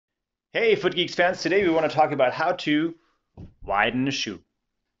Hey Foot Geeks fans, today we want to talk about how to widen a shoe.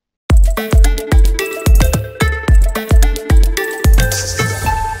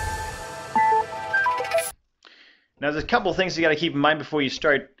 Now there's a couple things you got to keep in mind before you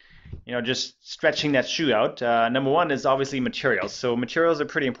start, just stretching that shoe out. Number one is obviously materials. So materials are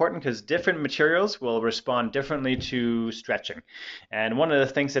pretty important because different materials will respond differently to stretching. And one of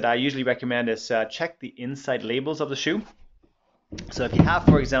the things that I usually recommend is check the inside labels of the shoe. So if you have,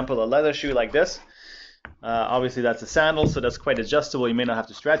 for example, a leather shoe like this, obviously that's a sandal, so that's quite adjustable. You may not have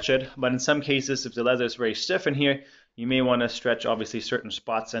to stretch it, but in some cases, if the leather is very stiff in here, you may want to stretch obviously certain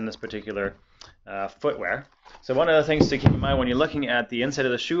spots in this particular footwear. So one of the things to keep in mind when you're looking at the inside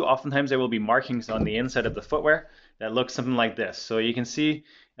of the shoe, oftentimes there will be markings on the inside of the footwear that look something like this. So you can see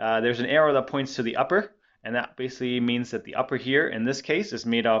there's an arrow that points to the upper, and that basically means that the upper here, in this case, is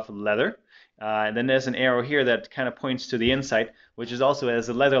made of leather. And then there's an arrow here that kind of points to the inside, which is also has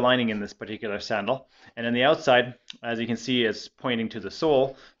a leather lining in this particular sandal. And then the outside, as you can see, is pointing to the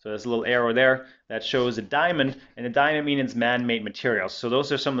sole. So there's a little arrow there that shows a diamond, and a diamond means man-made materials. So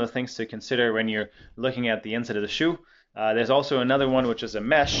those are some of the things to consider when you're looking at the inside of the shoe. There's also another one which is a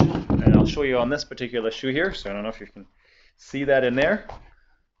mesh, and I'll show you on this particular shoe here. So I don't know if you can see that in there.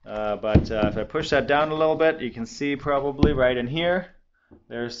 But if I push that down a little bit, you can see probably right in here.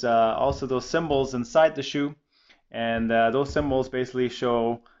 There's also those symbols inside the shoe, and those symbols basically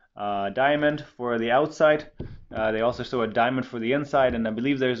show diamond for the outside. They also show a diamond for the inside, and I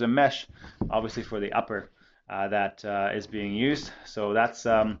believe there's a mesh, obviously for the upper, that is being used. So that's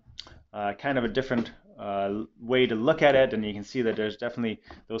kind of a different way to look at it, and you can see that there's definitely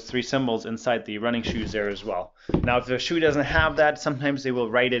those three symbols inside the running shoes there as well. Now, if the shoe doesn't have that, sometimes they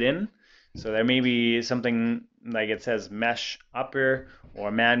will write it in. So there may be something like it says mesh upper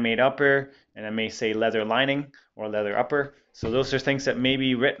or man-made upper, and it may say leather lining or leather upper. So those are things that may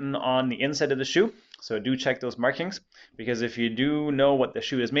be written on the inside of the shoe. So do check those markings, because if you do know what the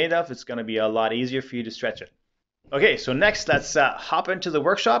shoe is made of, it's going to be a lot easier for you to stretch it. Okay, so next let's hop into the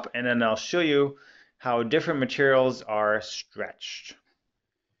workshop, and then I'll show you how different materials are stretched.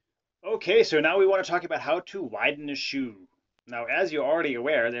 Okay, so now we want to talk about how to widen a shoe. Now, as you're already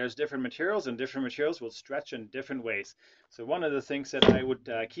aware, there's different materials, and different materials will stretch in different ways. So one of the things that I would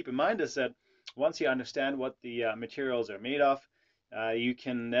keep in mind is that once you understand what the materials are made of, you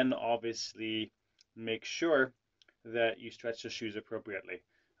can then obviously make sure that you stretch the shoes appropriately.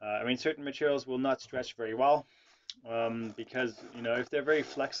 I mean, certain materials will not stretch very well because, if they're very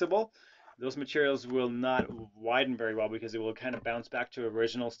flexible, those materials will not widen very well because it will kind of bounce back to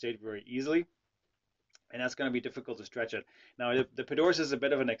original state very easily, and that's going to be difficult to stretch it. Now, the Pedors is a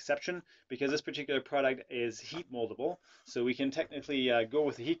bit of an exception because this particular product is heat moldable, so we can technically go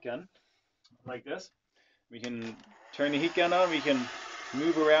with a heat gun like this. We can turn the heat gun on, we can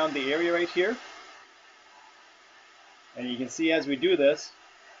move around the area right here, and you can see as we do this,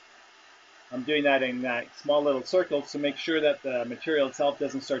 I'm doing that in small little circles to make sure that the material itself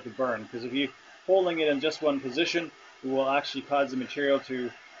doesn't start to burn, because if you're holding it in just one position, it will actually cause the material to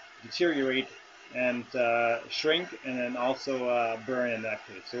deteriorate and shrink, and then also burn in that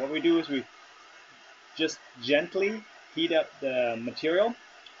case. So what we do is we just gently heat up the material,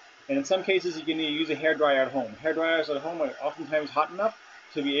 and in some cases you can use a hairdryer at home. Hair dryers at home are oftentimes hot enough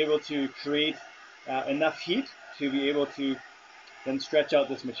to be able to create enough heat to be able to then stretch out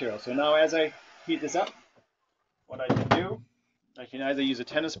this material. So now as I heat this up, what I can do, I can either use a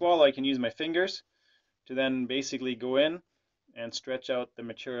tennis ball or I can use my fingers to then basically go in and stretch out the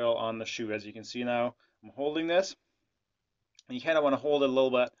material on the shoe. As you can see now, I'm holding this, and you kind of want to hold it a little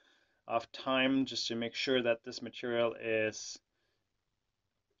bit of time just to make sure that this material is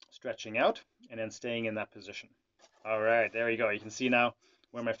stretching out and then staying in that position. All right, there you go. You can see now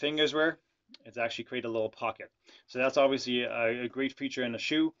where my fingers were, it's actually created a little pocket. So that's obviously a great feature in the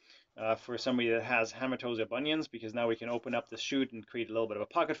shoe for somebody that has hammer toes or bunions, because now we can open up the shoe and create a little bit of a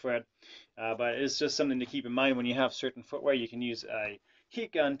pocket for it. But it's just something to keep in mind when you have certain footwear. You can use a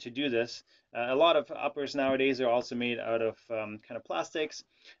heat gun to do this. A lot of uppers nowadays are also made out of kind of plastics,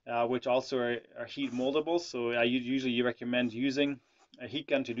 which also are heat moldable. So I usually recommend using a heat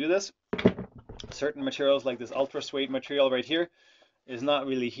gun to do this. Certain materials like this ultra suede material right here is not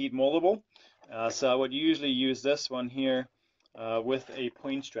really heat moldable. So I would usually use this one here with a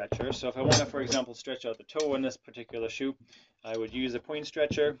point stretcher. So if I want to, for example, stretch out the toe in this particular shoe, I would use a point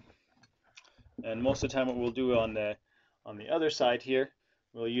stretcher. And most of the time what we'll do on the other side here,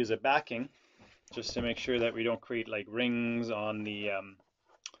 we'll use a backing just to make sure that we don't create like rings on the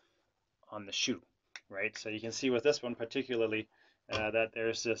shoe, right? So you can see with this one particularly that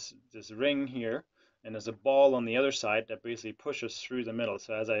there's this ring here, and there's a ball on the other side that basically pushes through the middle.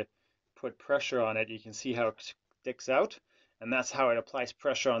 So as I put pressure on it, you can see how it sticks out, and that's how it applies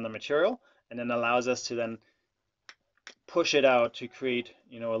pressure on the material, and then allows us to then push it out to create,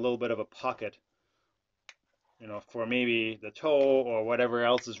 a little bit of a pocket, for maybe the toe or whatever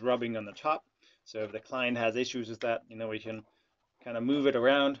else is rubbing on the top. So if the client has issues with that, we can kind of move it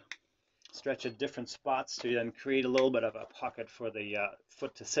around, stretch at different spots to then create a little bit of a pocket for the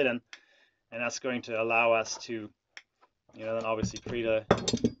foot to sit in, and that's going to allow us to, then obviously create a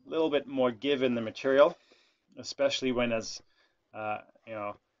little bit more give in the material, especially when it's,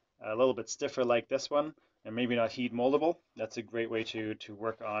 a little bit stiffer like this one, and maybe not heat moldable. That's a great way to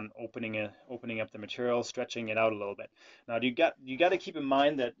work on opening up the material, stretching it out a little bit. Now you got to keep in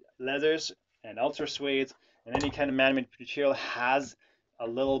mind that leathers and ultra suedes and any kind of man-made material has a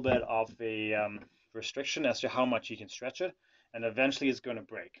little bit of a restriction as to how much you can stretch it, and eventually it's going to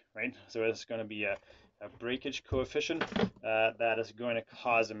break, right? So it's going to be a breakage coefficient that is going to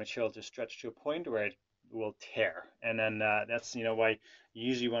cause the material to stretch to a point where it will tear, and then that's why you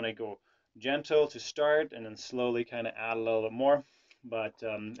usually want to go gentle to start and then slowly kind of add a little bit more, but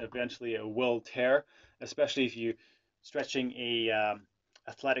eventually it will tear, especially if you stretching a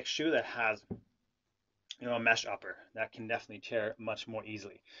athletic shoe that has a mesh upper. That can definitely tear much more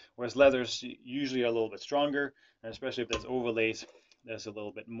easily, whereas leathers usually are a little bit stronger, and especially if there's overlays, there's a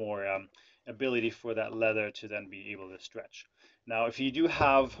little bit more ability for that leather to then be able to stretch. Now, if you do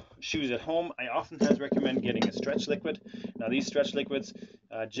have shoes at home, I oftentimes recommend getting a stretch liquid. Now, these stretch liquids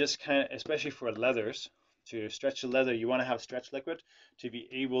just kind of, especially for leathers, to stretch the leather, you want to have stretch liquid to be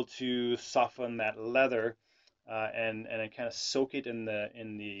able to soften that leather and kind of soak it in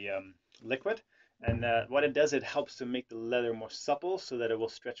the liquid. And what it does, it helps to make the leather more supple so that it will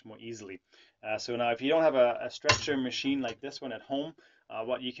stretch more easily. So now if you don't have a stretcher machine like this one at home,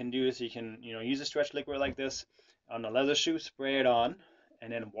 what you can do is you can use a stretch liquid like this on the leather shoe, spray it on,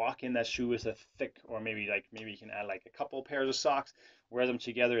 and then walk in that shoe with a thick, or maybe you can add like a couple pairs of socks, wear them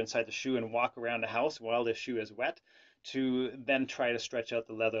together inside the shoe and walk around the house while the shoe is wet, to then try to stretch out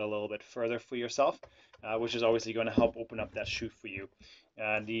the leather a little bit further for yourself, which is obviously going to help open up that shoe for you.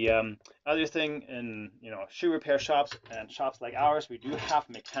 The other thing in shoe repair shops and shops like ours, we do have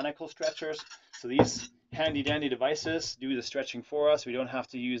mechanical stretchers. So these handy dandy devices do the stretching for us. We don't have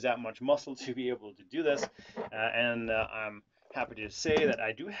to use that much muscle to be able to do this. I'm happy to say that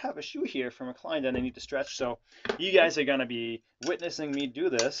I do have a shoe here from a client that I need to stretch. So you guys are going to be witnessing me do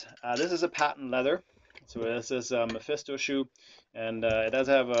this. This is a patent leather. So this is a Mephisto shoe, and it does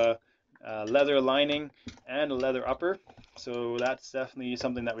have a leather lining and a leather upper. So that's definitely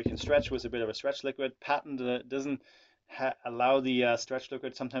something that we can stretch with a bit of a stretch liquid. Patent doesn't allow the stretch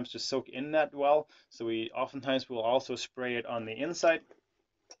liquid sometimes to soak in that well. So we oftentimes will also spray it on the inside,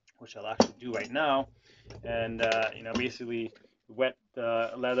 which I'll actually do right now. And basically wet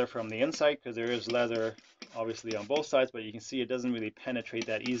the leather from the inside, because there is leather obviously on both sides, but you can see it doesn't really penetrate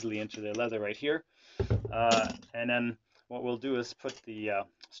that easily into the leather right here. And then what we'll do is put the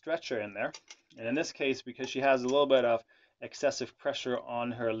stretcher in there. And in this case, because she has a little bit of excessive pressure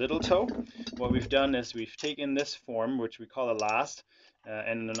on her little toe, what we've done is we've taken this form, which we call a last,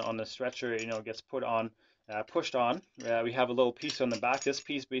 and then on the stretcher, it gets put on, pushed on. We have a little piece on the back. This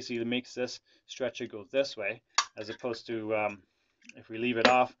piece basically makes this stretcher go this way, as opposed to if we leave it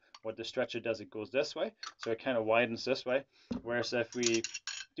off, what the stretcher does, it goes this way. So it kind of widens this way. Whereas if we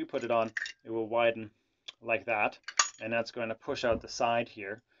do put it on, it will widen like that, and that's going to push out the side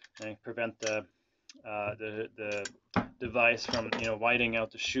here and prevent the device from widening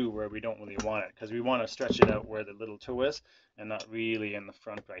out the shoe where we don't really want it, because we want to stretch it out where the little toe is and not really in the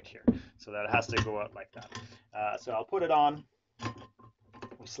front right here. So that has to go out like that. So I'll put it on,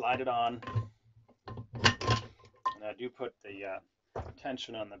 we slide it on, and I do put the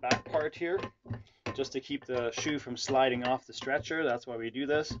tension on the back part here just to keep the shoe from sliding off the stretcher. That's why we do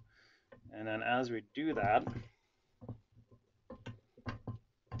this. And then as we do that,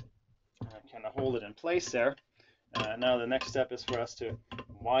 kind of hold it in place there. Now the next step is for us to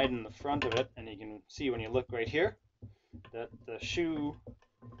widen the front of it, and you can see when you look right here that the shoe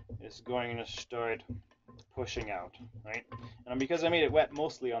is going to start pushing out, right? And because I made it wet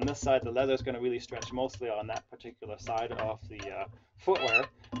mostly on this side, the leather is going to really stretch mostly on that particular side of the footwear,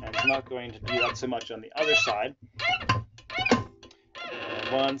 and it's not going to do that so much on the other side.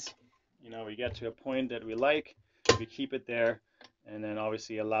 And once we get to a point that we like, we keep it there, and then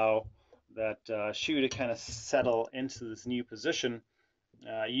obviously allow that shoe to kind of settle into this new position,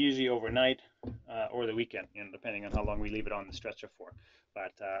 usually overnight or the weekend, depending on how long we leave it on the stretcher for.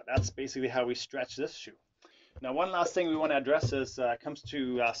 But that's basically how we stretch this shoe. Now, one last thing we want to address is comes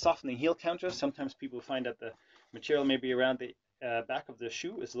to softening heel counters. Sometimes people find that the material may be around the back of the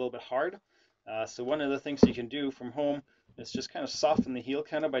shoe is a little bit hard. So one of the things you can do from home is just kind of soften the heel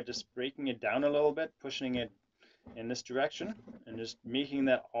kind of by just breaking it down a little bit, pushing it in this direction, and just making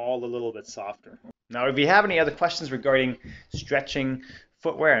that all a little bit softer. Now, if you have any other questions regarding stretching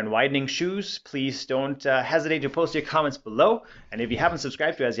footwear and widening shoes, please don't hesitate to post your comments below. And if you haven't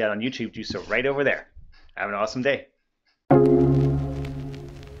subscribed to us yet on YouTube, do so right over there. Have an awesome day.